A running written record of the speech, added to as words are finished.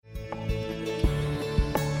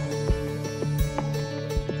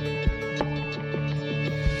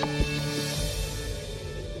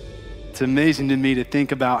It's amazing to me to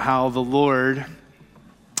think about how the Lord,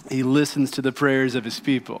 he listens to the prayers of his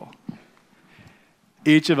people.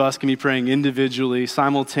 Each of us can be praying individually,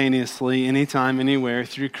 simultaneously, anytime, anywhere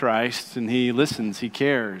through Christ, and he listens, he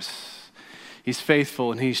cares. He's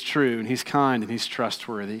faithful, and he's true, and he's kind, and he's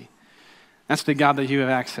trustworthy. That's the God that you have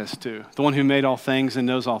access to, the one who made all things and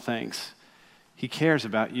knows all things. He cares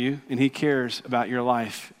about you, and he cares about your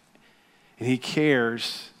life, and he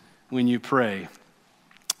cares when you pray.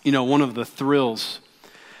 You know, one of the thrills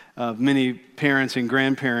of many parents and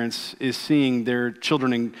grandparents is seeing their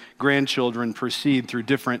children and grandchildren proceed through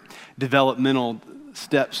different developmental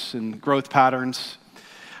steps and growth patterns.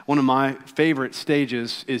 One of my favorite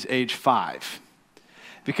stages is age 5.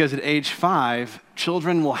 Because at age 5,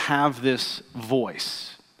 children will have this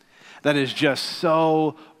voice that is just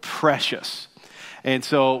so precious. And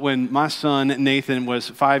so when my son Nathan was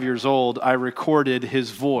 5 years old, I recorded his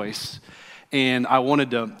voice. And I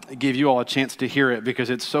wanted to give you all a chance to hear it because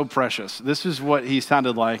it's so precious. This is what he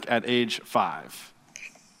sounded like at age 5.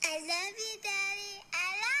 I love you, Daddy. I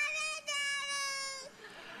love you, Daddy.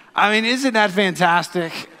 I mean, isn't that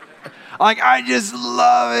fantastic? Like, I just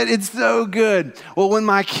love it. It's so good. Well, when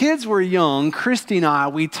my kids were young, Christy and I,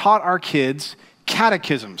 we taught our kids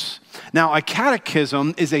catechisms. Now, a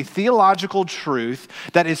catechism is a theological truth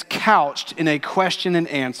that is couched in a question and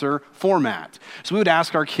answer format. So we would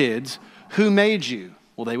ask our kids, who made you?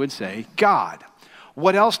 Well, they would say, God.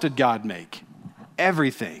 What else did God make?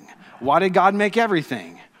 Everything. Why did God make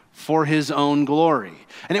everything? For his own glory.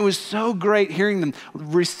 And it was so great hearing them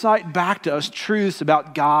recite back to us truths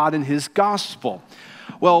about God and his gospel.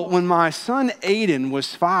 Well, when my son Aiden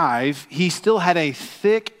was 5, he still had a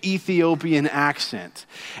thick Ethiopian accent.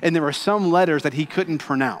 And there were some letters that he couldn't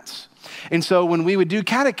pronounce. And so when we would do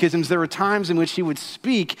catechisms, there were times in which he would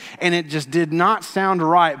speak and it just did not sound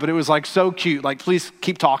right, but it was like so cute. Like, please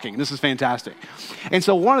keep talking. This is fantastic. And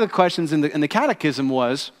so one of the questions in the catechism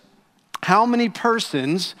was, how many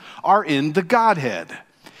persons are in the Godhead?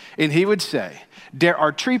 And he would say, there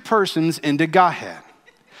are 3 persons in the Godhead,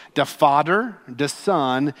 the Father, the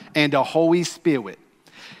Son, and the Holy Spirit.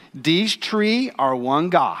 These 3 are one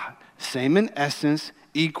God, same in essence,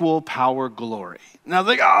 equal power, glory. And I was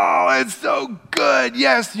like, oh, it's so good.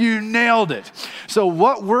 Yes, you nailed it. So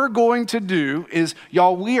what we're going to do is,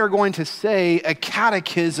 y'all, we are going to say a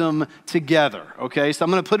catechism together, okay? So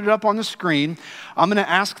I'm going to put it up on the screen. I'm going to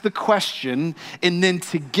ask the question, and then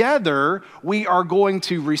together we are going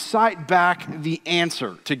to recite back the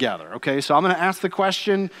answer together, okay? So I'm going to ask the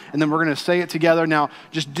question, and then we're going to say it together. Now,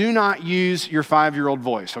 just do not use your 5-year-old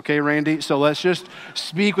voice, okay, Randy? So let's just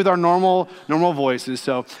speak with our normal voices.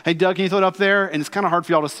 So, hey, Doug, can you throw it up there? And it's kind of hard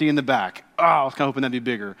for y'all to see in the back. Oh, I was kind of hoping that'd be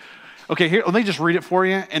bigger. Okay, here, let me just read it for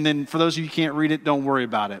you. And then for those of you who can't read it, don't worry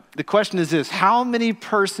about it. The question is this: how many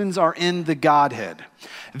persons are in the Godhead?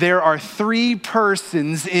 There are 3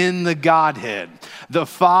 persons in the Godhead: the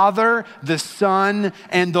Father, the Son,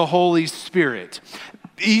 and the Holy Spirit.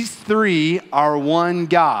 These 3 are one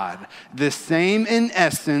God, the same in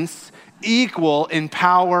essence, equal in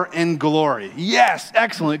power and glory. Yes,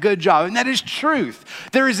 excellent, good job. And that is truth.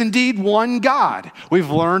 There is indeed one God.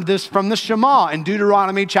 We've learned this from the Shema in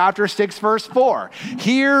Deuteronomy chapter 6, verse 4.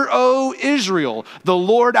 Hear, O Israel, the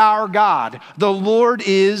Lord our God, the Lord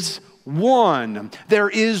is one. There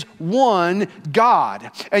is one God.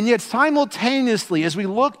 And yet simultaneously, as we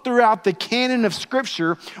look throughout the canon of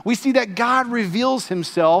Scripture, we see that God reveals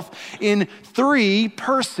himself in 3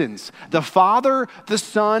 persons: the Father, the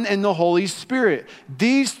Son, and the Holy Spirit.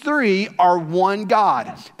 These 3 are one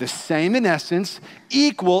God, the same in essence,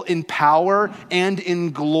 equal in power and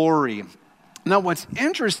in glory. Now, what's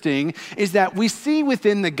interesting is that we see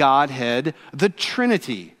within the Godhead the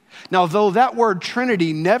Trinity. Now, though that word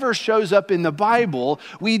Trinity never shows up in the Bible,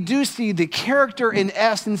 we do see the character and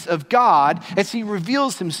essence of God as he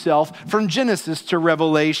reveals himself from Genesis to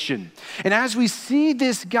Revelation. And as we see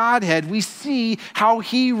this Godhead, we see how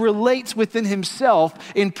he relates within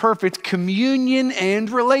himself in perfect communion and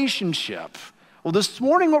relationship. Well, this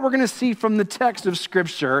morning, what we're going to see from the text of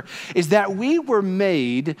Scripture is that we were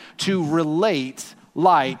made to relate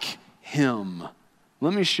like him.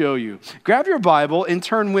 Let me show you. Grab your Bible and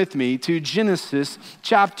turn with me to Genesis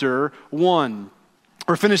chapter 1.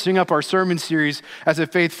 We're finishing up our sermon series as a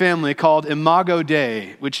faith family called Imago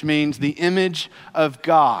Dei, which means the image of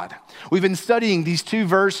God. We've been studying these two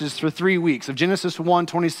verses for 3 weeks of Genesis 1,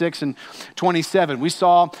 26 and 27. We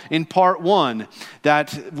saw in part 1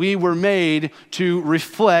 that we were made to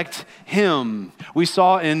reflect him. We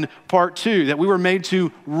saw in part 2 that we were made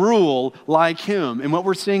to rule like him. And what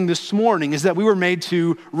we're seeing this morning is that we were made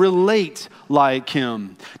to relate like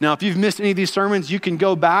him. Now, if you've missed any of these sermons, you can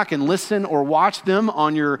go back and listen or watch them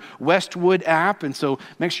on your Westwood app. And so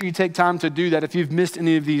make sure you take time to do that if you've missed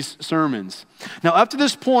any of these sermons. Now, up to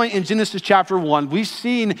this point in Genesis chapter 1, we've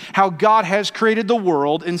seen how God has created the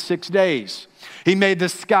world in 6 days. He made the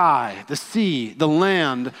sky, the sea, the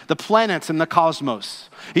land, the planets, and the cosmos.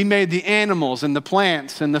 He made the animals and the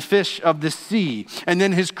plants and the fish of the sea. And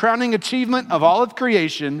then his crowning achievement of all of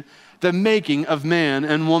creation, the making of man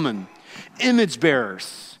and woman. Image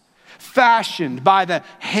bearers, fashioned by the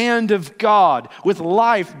hand of God, with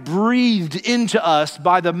life breathed into us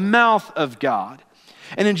by the mouth of God.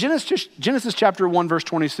 And in Genesis chapter 1, verse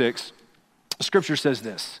 26, Scripture says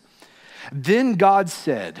this: "Then God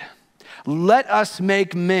said, let us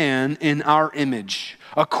make man in our image,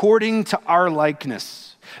 according to our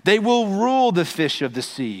likeness. They will rule the fish of the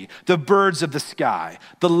sea, the birds of the sky,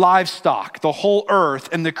 the livestock, the whole earth,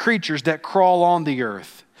 and the creatures that crawl on the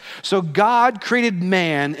earth." So God created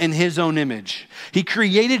man in his own image. He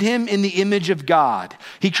created him in the image of God.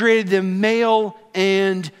 He created them male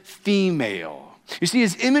and female. You see,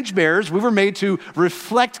 as image bearers, we were made to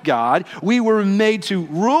reflect God. We were made to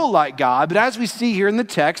rule like God. But as we see here in the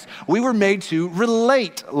text, we were made to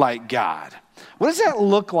relate like God. What does that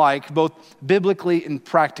look like both biblically and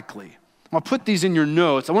practically? I'll put these in your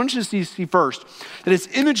notes. I want you to see first that as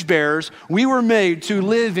image bearers, we were made to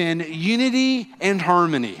live in unity and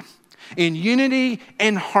harmony. In unity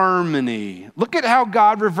and harmony. Look at how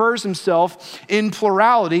God refers himself in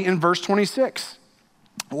plurality in verse 26.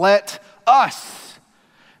 Let us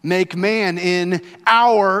make man in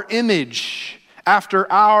our image,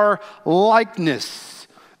 after our likeness.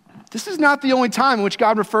 This is not the only time in which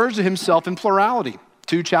God refers to himself in plurality.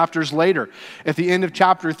 2 chapters later, at the end of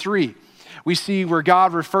chapter 3, we see where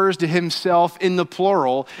God refers to himself in the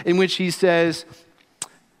plural, in which he says,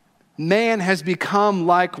 man has become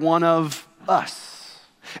like one of us.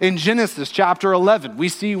 In Genesis chapter 11, we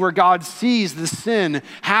see where God sees the sin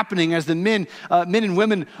happening as the men and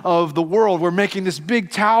women of the world were making this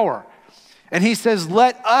big tower. And he says,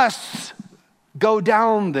 let us go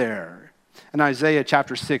down there. In Isaiah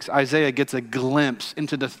chapter 6, Isaiah gets a glimpse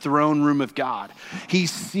into the throne room of God. He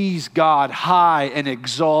sees God high and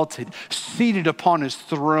exalted, seated upon his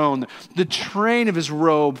throne. The train of his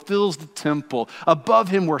robe fills the temple. Above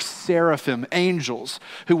him were seraphim, angels,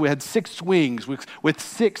 who had 6 wings. With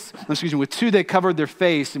 2 they covered their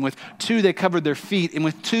face, and with 2 they covered their feet, and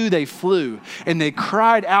with 2 they flew. And they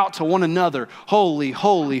cried out to one another, holy,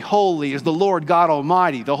 holy, holy is the Lord God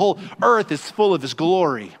Almighty. The whole earth is full of his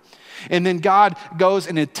glory. And then God goes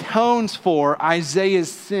and atones for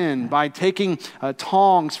Isaiah's sin by taking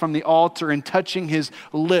tongs from the altar and touching his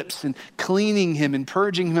lips and cleaning him and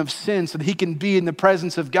purging him of sin so that he can be in the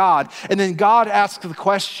presence of God. And then God asks the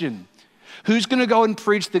question, who's going to go and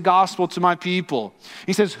preach the gospel to my people?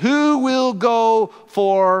 He says, who will go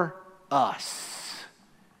for us?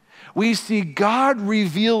 We see God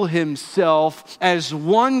reveal himself as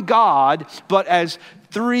one God, but as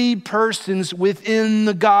 3 persons within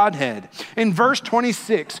the Godhead. In verse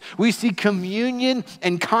 26, we see communion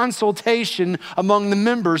and consultation among the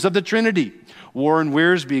members of the Trinity. Warren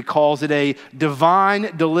Wiersbe calls it a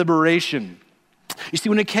divine deliberation. You see,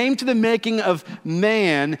 when it came to the making of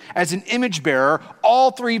man as an image bearer,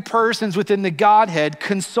 all 3 persons within the Godhead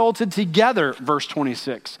consulted together, verse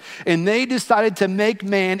 26, and they decided to make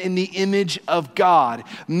man in the image of God.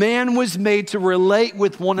 Man was made to relate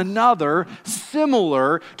with one another,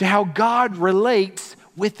 similar to how God relates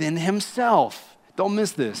within himself. Don't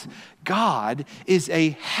miss this. God is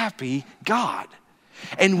a happy God.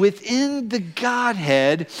 And within the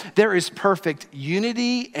Godhead, there is perfect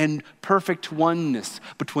unity and perfect oneness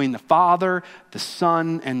between the Father, the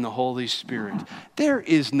Son, and the Holy Spirit. There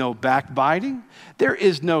is no backbiting. There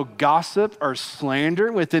is no gossip or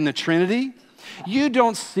slander within the Trinity. You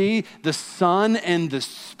don't see the Son and the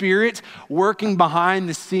Spirit working behind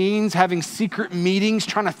the scenes, having secret meetings,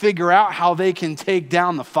 trying to figure out how they can take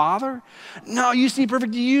down the Father. No, you see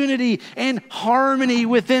perfect unity and harmony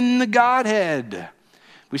within the Godhead.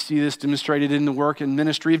 We see this demonstrated in the work and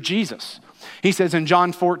ministry of Jesus. He says in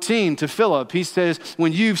John 14 to Philip, he says,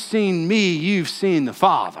 when you've seen me, you've seen the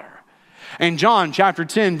Father. In John chapter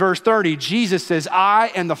 10, verse 30, Jesus says,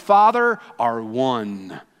 I and the Father are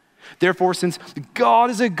one. Therefore, since God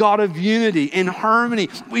is a God of unity and harmony,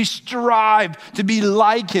 we strive to be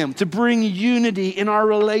like him, to bring unity in our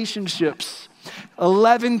relationships.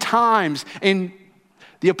 11 times in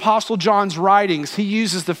the Apostle John's writings, he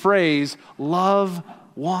uses the phrase, love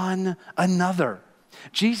one another.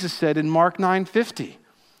 Jesus said in Mark 9:50,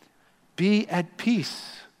 be at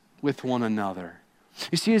peace with one another.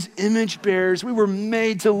 You see, as image bearers, we were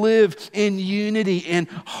made to live in unity and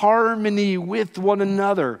harmony with one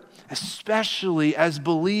another, especially as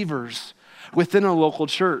believers within a local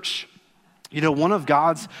church. You know, one of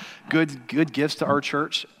God's good gifts to our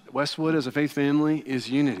church, Westwood as a faith family, is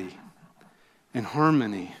unity and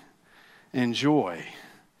harmony and joy.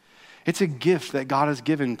 It's a gift that God has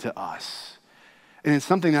given to us. And it's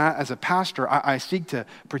something that as a pastor, I seek to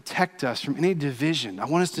protect us from any division. I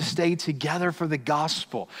want us to stay together for the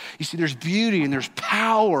gospel. You see, there's beauty and there's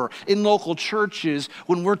power in local churches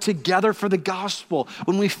when we're together for the gospel,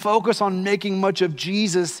 when we focus on making much of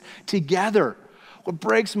Jesus together. What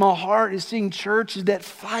breaks my heart is seeing churches that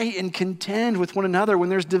fight and contend with one another when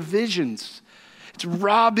there's divisions. It's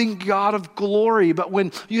robbing God of glory. But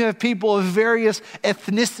when you have people of various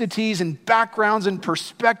ethnicities and backgrounds and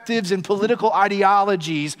perspectives and political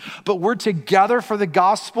ideologies, but we're together for the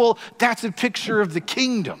gospel, that's a picture of the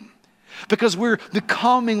kingdom. Because we're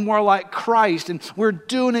becoming more like Christ and we're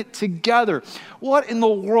doing it together. What in the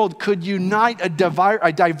world could unite a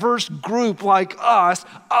diverse group like us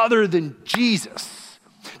other than Jesus?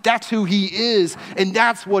 That's who he is and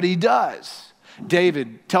that's what he does.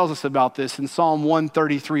 David tells us about this in Psalm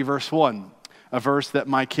 133, verse 1, a verse that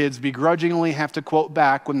my kids begrudgingly have to quote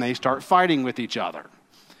back when they start fighting with each other.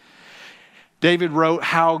 David wrote,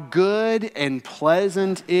 how good and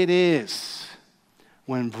pleasant it is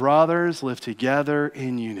when brothers live together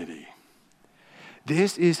in unity.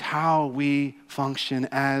 This is how we function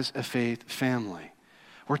as a faith family.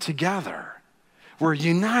 We're together. We're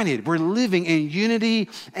united. We're living in unity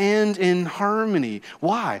and in harmony.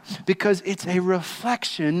 Why? Because it's a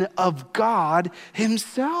reflection of God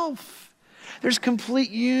himself. There's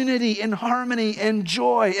complete unity and harmony and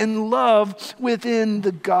joy and love within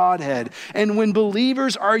the Godhead. And when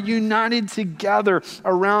believers are united together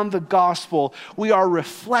around the gospel, we are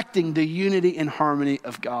reflecting the unity and harmony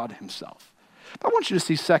of God himself. But I want you to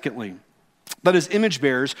see, secondly, that as image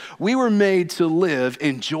bearers, we were made to live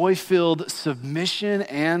in joy-filled submission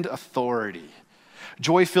and authority.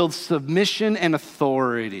 Joy-filled submission and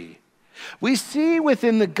authority. We see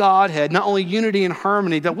within the Godhead not only unity and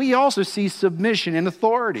harmony, but we also see submission and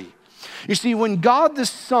authority. You see, when God the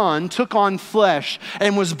Son took on flesh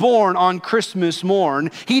and was born on Christmas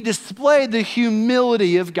morn, he displayed the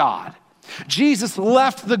humility of God. Jesus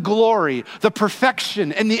left the glory, the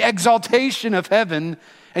perfection, and the exaltation of heaven,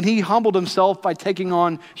 and he humbled himself by taking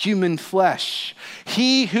on human flesh.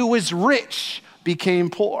 He who was rich became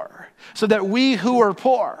poor, so that we who are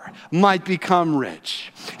poor might become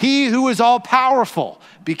rich. He who is all-powerful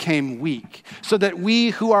became weak, so that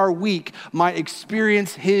we who are weak might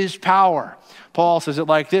experience his power. Paul says it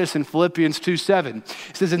like this in Philippians 2:7.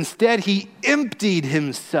 He says, instead he emptied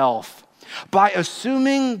himself by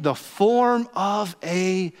assuming the form of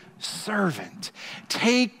a servant,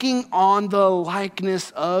 taking on the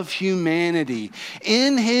likeness of humanity.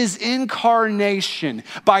 In his incarnation,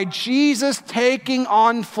 by Jesus taking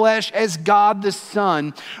on flesh as God the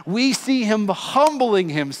Son, we see him humbling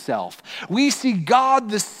himself. We see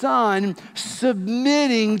God the Son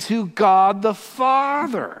submitting to God the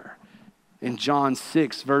Father. In John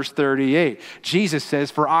 6, verse 38, Jesus says,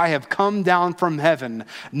 for I have come down from heaven,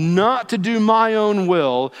 not to do my own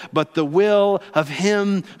will, but the will of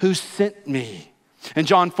him who sent me. In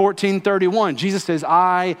John 14:31, Jesus says,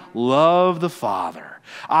 I love the Father.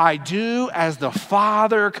 I do as the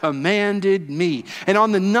Father commanded me. And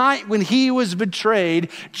on the night when he was betrayed,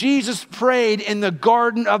 Jesus prayed in the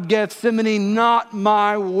Garden of Gethsemane, not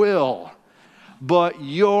my will, but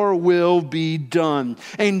your will be done.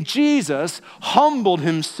 And Jesus humbled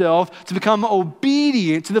himself to become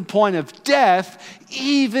obedient to the point of death,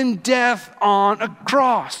 even death on a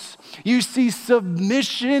cross. You see,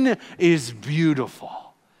 submission is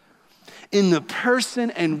beautiful. In the person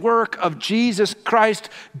and work of Jesus Christ,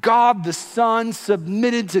 God the Son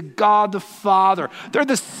submitted to God the Father. They're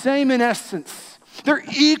the same in essence. They're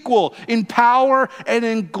equal in power and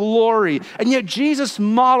in glory. And yet Jesus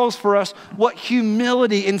models for us what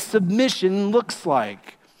humility and submission looks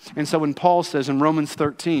like. And so when Paul says in Romans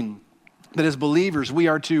 13 that as believers we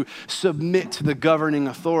are to submit to the governing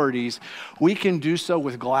authorities, we can do so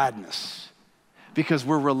with gladness because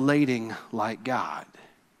we're relating like God.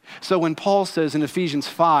 So when Paul says in Ephesians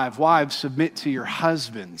 5, wives, submit to your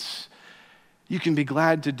husbands, you can be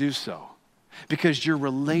glad to do so because you're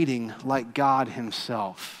relating like God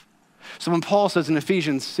himself. So when Paul says in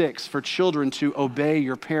Ephesians 6 for children to obey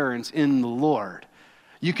your parents in the Lord,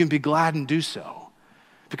 you can be glad and do so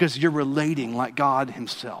because you're relating like God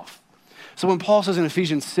himself. So when Paul says in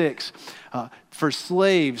Ephesians 6, for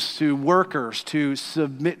slaves to workers to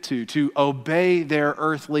submit to obey their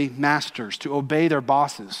earthly masters, to obey their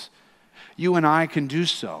bosses, you and I can do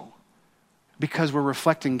so because we're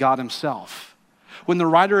reflecting God himself. When the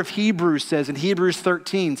writer of Hebrews says in Hebrews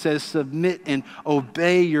 13, says submit and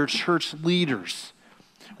obey your church leaders,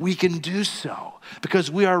 we can do so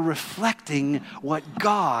because we are reflecting what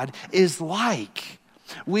God is like.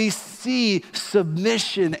 We see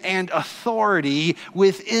submission and authority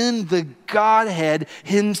within the Godhead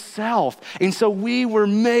himself. And so we were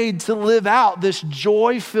made to live out this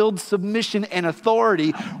joy-filled submission and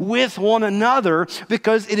authority with one another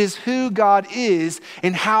because it is who God is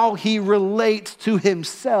and how he relates to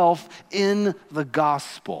himself in the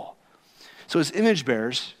gospel. So as image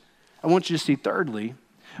bearers, I want you to see thirdly,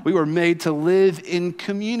 we were made to live in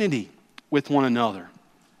community with one another.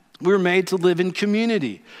 We were made to live in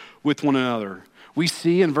community with one another. We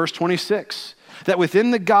see in verse 26 that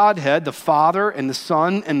within the Godhead, the Father and the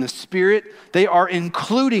Son and the Spirit, they are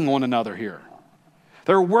including one another here.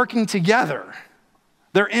 They're working together.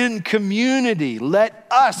 They're in community. Let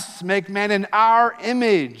us make man in our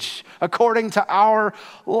image, according to our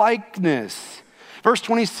likeness. Verse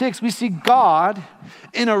 26, we see God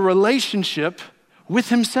in a relationship with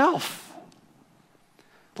himself.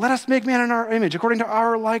 Let us make man in our image, according to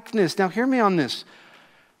our likeness. Now, hear me on this.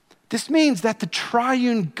 This means that the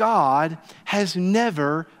triune God has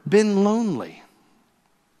never been lonely.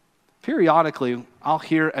 Periodically, I'll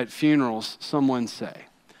hear at funerals someone say,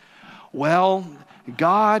 well,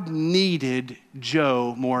 God needed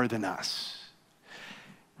Joe more than us.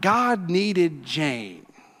 God needed Jane.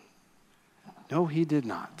 No, he did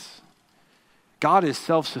not. God is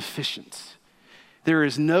self-sufficient. There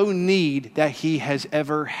is no need that he has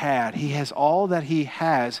ever had. He has all that he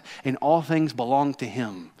has, and all things belong to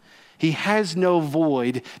him. He has no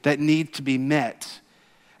void that needs to be met.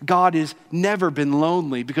 God has never been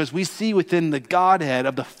lonely because we see within the Godhead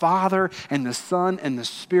of the Father and the Son and the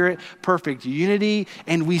Spirit perfect unity,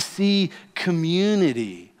 and we see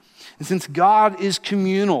community. And since God is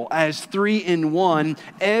communal as three in one,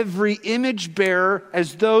 every image bearer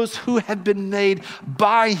as those who have been made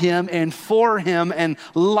by him and for him and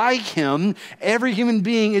like him, every human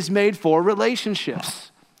being is made for relationships.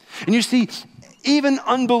 And you see, even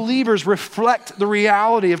unbelievers reflect the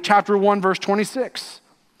reality of chapter 1, verse 26.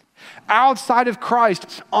 Outside of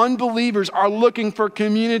Christ, unbelievers are looking for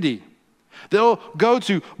community. They'll go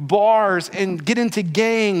to bars and get into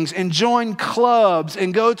gangs and join clubs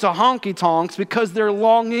and go to honky-tonks because they're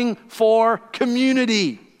longing for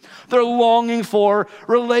community. They're longing for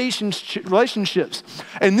relationships.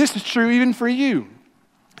 And this is true even for you.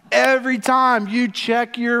 Every time you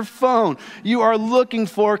check your phone, you are looking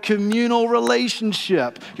for communal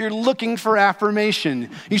relationship. You're looking for affirmation.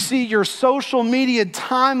 You see, your social media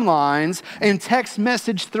timelines and text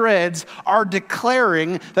message threads are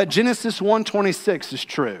declaring that Genesis 1:26 is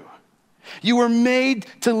true. You were made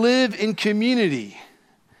to live in community.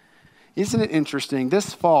 Isn't it interesting?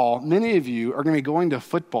 This fall, many of you are going to be going to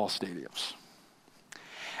football stadiums.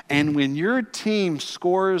 And when your team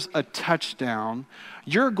scores a touchdown,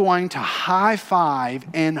 you're going to high five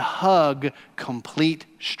and hug complete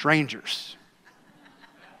strangers.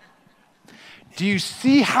 Do you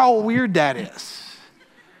see how weird that is?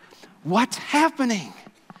 What's happening?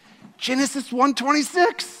 Genesis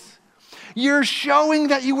 1:26. You're showing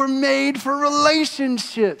that you were made for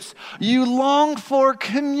relationships. You long for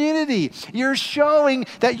community. You're showing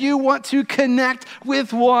that you want to connect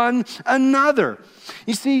with one another.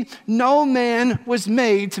 You see, no man was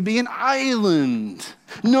made to be an island.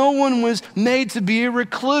 No one was made to be a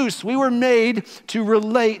recluse. We were made to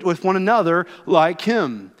relate with one another like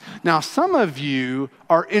him. Now, some of you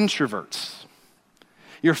are introverts.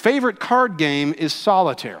 Your favorite card game is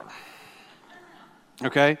solitaire.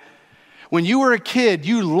 Okay? When you were a kid,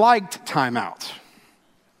 you liked timeout.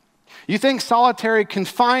 You think solitary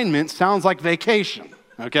confinement sounds like vacation,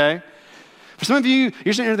 okay? For some of you,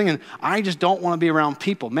 you're sitting here thinking, I just don't want to be around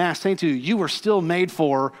people. Man, I say to you, you were still made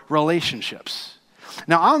for relationships.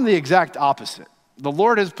 Now, I'm the exact opposite. The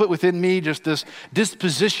Lord has put within me just this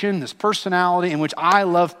disposition, this personality in which I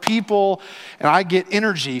love people, and I get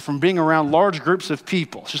energy from being around large groups of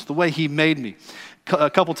people. It's just the way he made me. A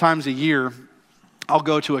couple times a year, I'll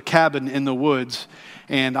go to a cabin in the woods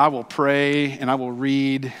and I will pray and I will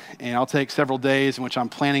read, and I'll take several days in which I'm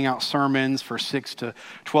planning out sermons for 6 to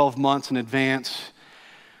 12 months in advance.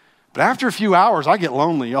 But after a few hours, I get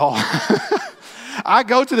lonely, y'all. I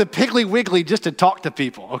go to the Piggly Wiggly just to talk to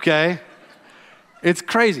people, okay? It's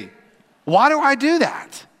crazy. Why do I do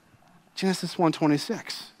that? Genesis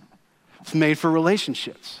 1:26. It's made for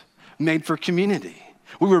relationships, made for community.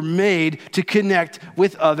 We were made to connect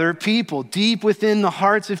with other people. Deep within the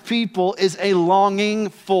hearts of people is a longing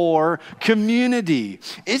for community.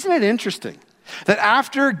 Isn't it interesting that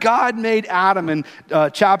after God made Adam in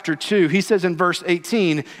chapter 2, he says in verse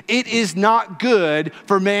 18, it is not good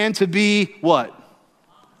for man to be what?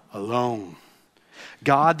 Alone.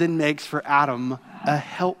 God then makes for Adam a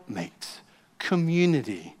helpmate,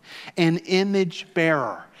 community, an image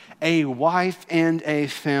bearer, a wife and a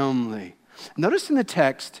family. Notice in the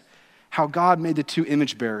text how God made the two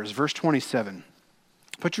image bearers. Verse 27.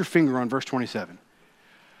 Put your finger on verse 27.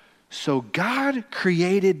 So God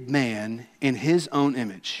created man in his own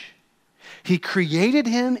image. He created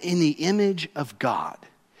him in the image of God.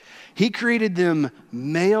 He created them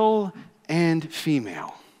male and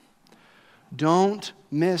female. Don't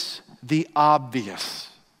miss the obvious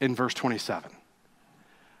in verse 27.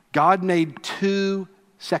 God made two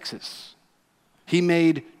sexes. He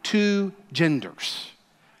made two genders,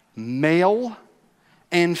 male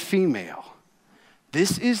and female.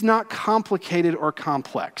 This is not complicated or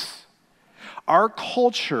complex. Our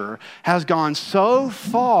culture has gone so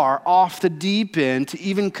far off the deep end to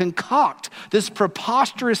even concoct this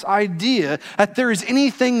preposterous idea that there is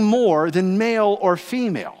anything more than male or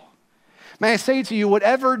female. May I say to you,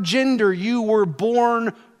 whatever gender you were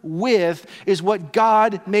born with is what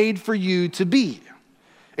God made for you to be.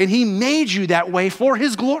 And he made you that way for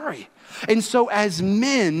his glory. And so as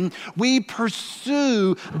men, we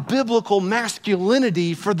pursue biblical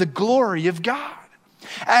masculinity for the glory of God.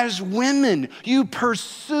 As women, you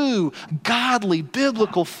pursue godly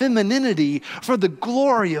biblical femininity for the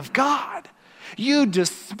glory of God. You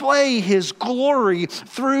display his glory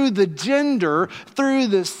through the gender, through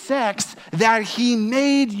the sex that he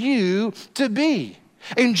made you to be.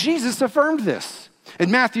 And Jesus affirmed this. In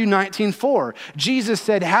Matthew 19:4, Jesus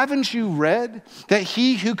said, haven't you read that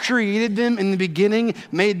he who created them in the beginning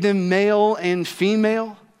made them male and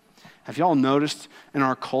female? Have y'all noticed in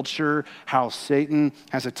our culture how Satan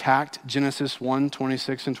has attacked Genesis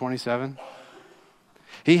 1:26 and 27?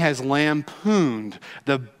 He has lampooned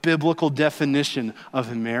the biblical definition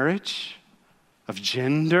of marriage, of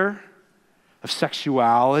gender, of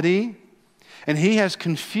sexuality. And he has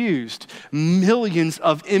confused millions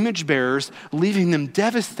of image bearers, leaving them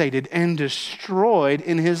devastated and destroyed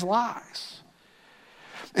in his lies.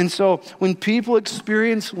 And so when people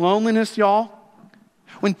experience loneliness, y'all,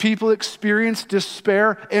 when people experience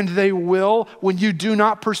despair, and they will when you do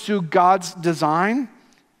not pursue God's design,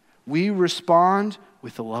 we respond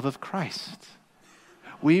with the love of Christ.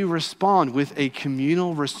 We respond with a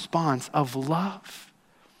communal response of love.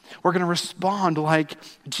 We're going to respond like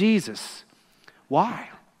Jesus. Why?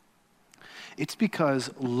 It's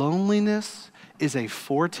because loneliness is a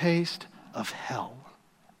foretaste of hell.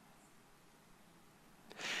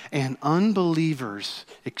 And unbelievers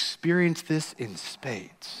experience this in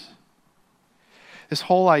spades. This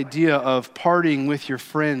whole idea of partying with your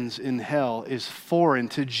friends in hell is foreign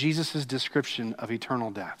to Jesus' description of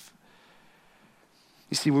eternal death.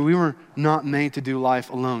 You see, we were not made to do life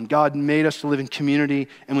alone. God made us to live in community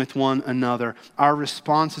and with one another. Our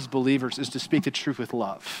response as believers is to speak the truth with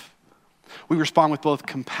love. We respond with both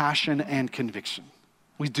compassion and conviction.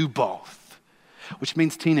 We do both, which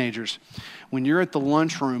means teenagers, when you're at the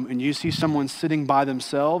lunchroom and you see someone sitting by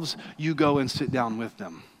themselves, you go and sit down with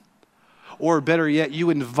them. Or better yet, you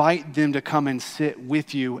invite them to come and sit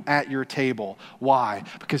with you at your table. Why?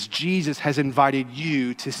 Because Jesus has invited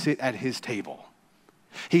you to sit at his table.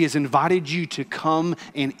 He has invited you to come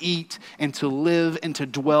and eat and to live and to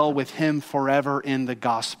dwell with him forever in the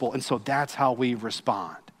gospel. And so that's how we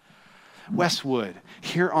respond. Westwood,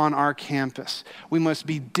 here on our campus, we must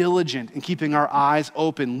be diligent in keeping our eyes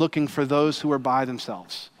open, looking for those who are by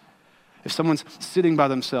themselves. If someone's sitting by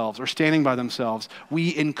themselves or standing by themselves,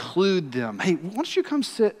 we include them. Hey, why don't you come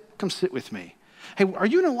sit with me? Hey, are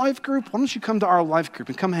you in a life group? Why don't you come to our life group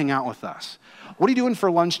and come hang out with us? What are you doing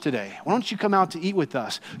for lunch today? Why don't you come out to eat with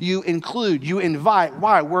us? You include, you invite.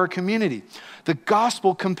 Why? We're a community. The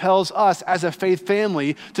gospel compels us as a faith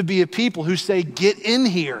family to be a people who say, get in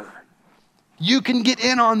here. You can get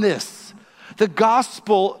in on this. The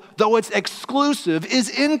gospel, though it's exclusive, is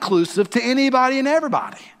inclusive to anybody and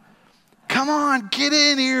everybody. Come on, get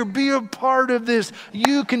in here, be a part of this.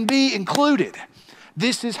 You can be included.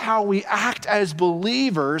 This is how we act as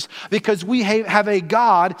believers because we have a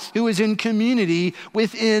God who is in community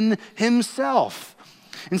within himself.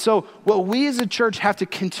 And so what we as a church have to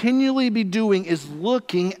continually be doing is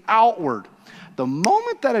looking outward. The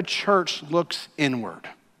moment that a church looks inward,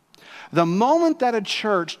 the moment that a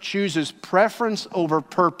church chooses preference over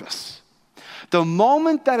purpose, the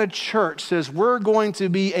moment that a church says, we're going to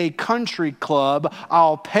be a country club,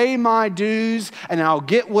 I'll pay my dues and I'll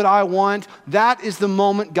get what I want, that is the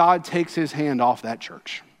moment God takes his hand off that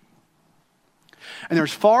church. And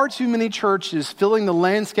there's far too many churches filling the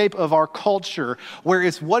landscape of our culture where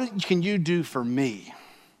it's, what can you do for me?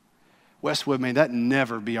 Westwood, may that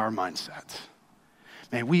never be our mindset.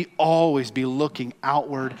 May we always be looking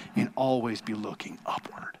outward and always be looking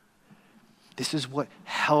upward. This is what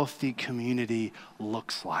healthy community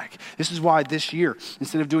looks like. This is why this year,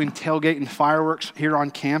 instead of doing tailgate and fireworks here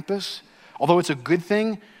on campus, although it's a good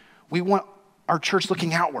thing, we want our church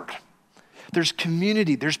looking outward. There's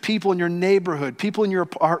community, there's people in your neighborhood, people in your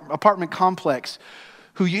apartment complex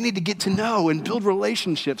who you need to get to know and build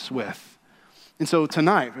relationships with. And so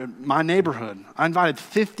tonight, my neighborhood, I invited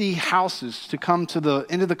 50 houses to come to the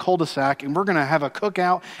end of the cul-de-sac, and we're going to have a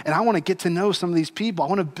cookout, and I want to get to know some of these people. I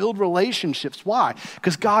want to build relationships. Why?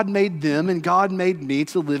 Because God made them and God made me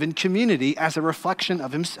to live in community as a reflection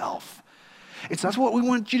of himself. And so that's what we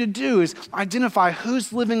want you to do, is identify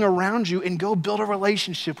who's living around you and go build a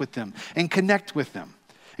relationship with them and connect with them.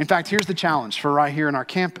 In fact, here's the challenge for right here in our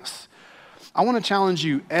campus. I want to challenge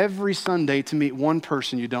you every Sunday to meet one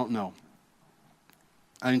person you don't know.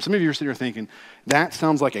 I mean, some of you are sitting here thinking, that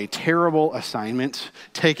sounds like a terrible assignment.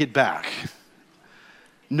 Take it back.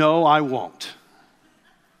 No, I won't.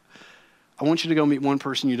 I want you to go meet one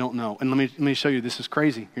person you don't know. And let me show you, this is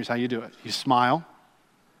crazy. Here's how you do it. You smile,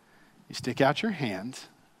 you stick out your hand,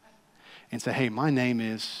 and say, hey, my name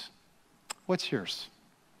is, what's yours?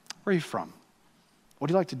 Where are you from? What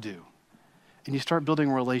do you like to do? And you start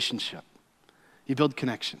building a relationship. You build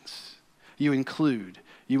connections. You include,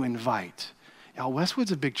 you invite. Y'all,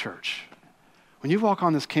 Westwood's a big church. When you walk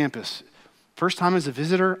on this campus, first time as a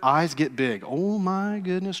visitor, eyes get big. Oh my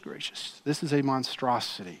goodness gracious, this is a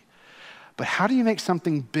monstrosity. But how do you make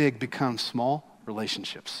something big become small?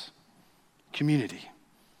 Relationships, community.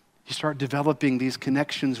 You start developing these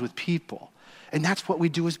connections with people. And that's what we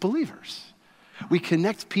do as believers. We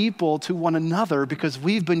connect people to one another because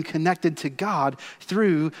we've been connected to God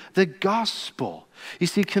through the gospel. You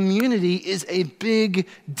see, community is a big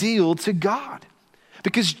deal to God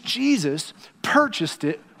because Jesus purchased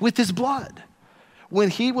it with his blood. When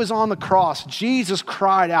he was on the cross, Jesus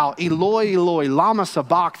cried out, Eloi, Eloi, lama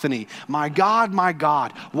sabachthani, my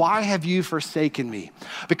God, why have you forsaken me?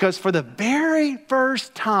 Because for the very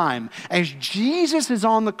first time, as Jesus is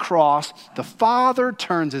on the cross, the Father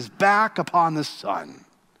turns his back upon the Son.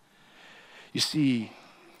 You see,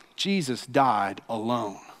 Jesus died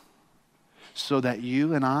alone so that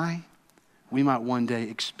you and I, we might one day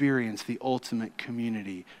experience the ultimate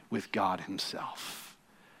community with God himself.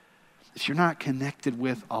 If you're not connected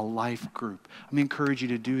with a life group, let me encourage you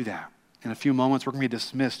to do that. In a few moments, we're going to be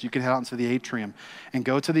dismissed. You can head out into the atrium and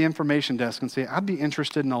go to the information desk and say, I'd be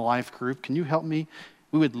interested in a life group. Can you help me?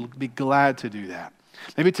 We would be glad to do that.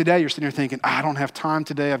 Maybe today you're sitting here thinking, I don't have time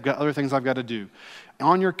today. I've got other things I've got to do.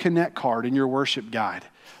 On your Connect card in your worship guide,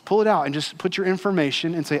 pull it out and just put your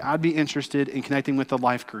information and say, I'd be interested in connecting with the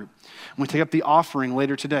life group. When we take up the offering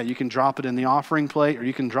later today, you can drop it in the offering plate or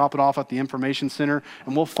you can drop it off at the information center,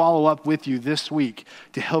 and we'll follow up with you this week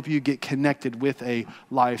to help you get connected with a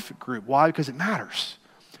life group. Why? Because it matters.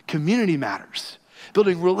 Community matters.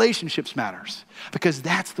 Building relationships matters because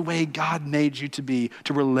that's the way God made you to be,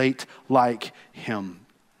 to relate like him.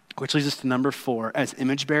 Which leads us to number 4. As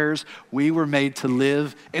image bearers, we were made to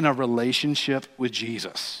live in a relationship with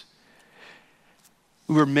Jesus.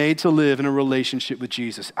 We were made to live in a relationship with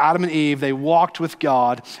Jesus. Adam and Eve, they walked with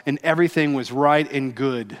God and everything was right and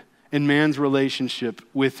good in man's relationship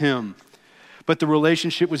with him. But the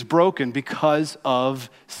relationship was broken because of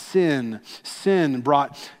sin. Sin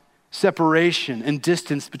brought separation and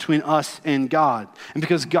distance between us and God. And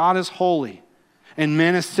because God is holy and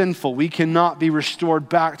man is sinful, we cannot be restored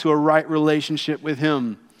back to a right relationship with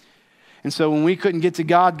him. And so when we couldn't get to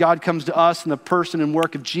God, God comes to us in the person and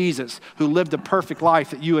work of Jesus, who lived a perfect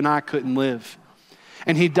life that you and I couldn't live.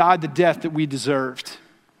 And he died the death that we deserved.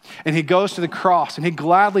 And he goes to the cross and he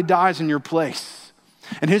gladly dies in your place.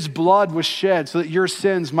 And his blood was shed so that your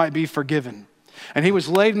sins might be forgiven. And he was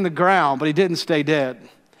laid in the ground, but he didn't stay dead.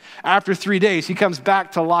 After 3 days, he comes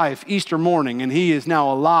back to life Easter morning, and he is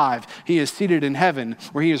now alive. He is seated in heaven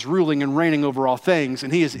where he is ruling and reigning over all things,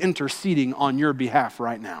 and he is interceding on your behalf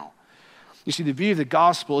right now. You see, the beauty of the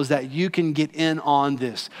gospel is that you can get in on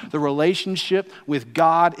this. The relationship with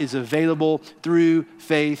God is available through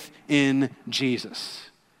faith in Jesus.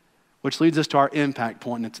 Which leads us to our impact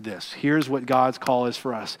point, and it's this. Here's what God's call is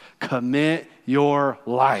for us. Commit your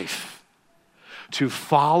life to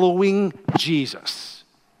following Jesus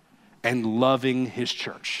and loving his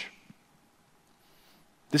church.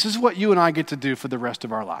 This is what you and I get to do for the rest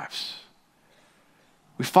of our lives.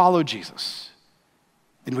 We follow Jesus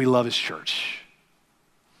and we love his church.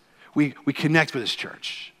 We connect with his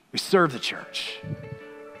church. We serve the church.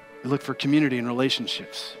 We look for community and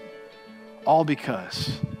relationships. All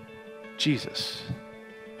because Jesus,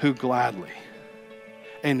 who gladly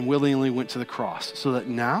and willingly went to the cross so that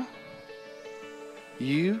now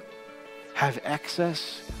you have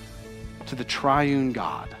access to the triune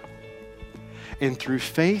God. And through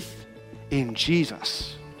faith in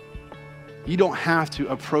Jesus, you don't have to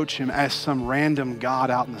approach him as some random God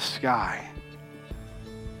out in the sky.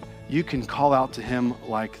 You can call out to him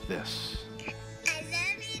like this. I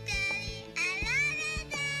love you, Daddy. I love you,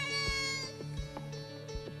 Daddy.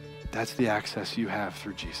 That's the access you have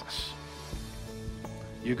through Jesus.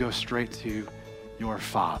 You go straight to your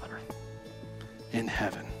Father in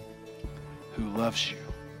heaven who loves you,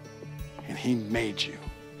 and he made you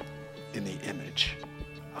in the image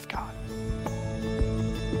of God.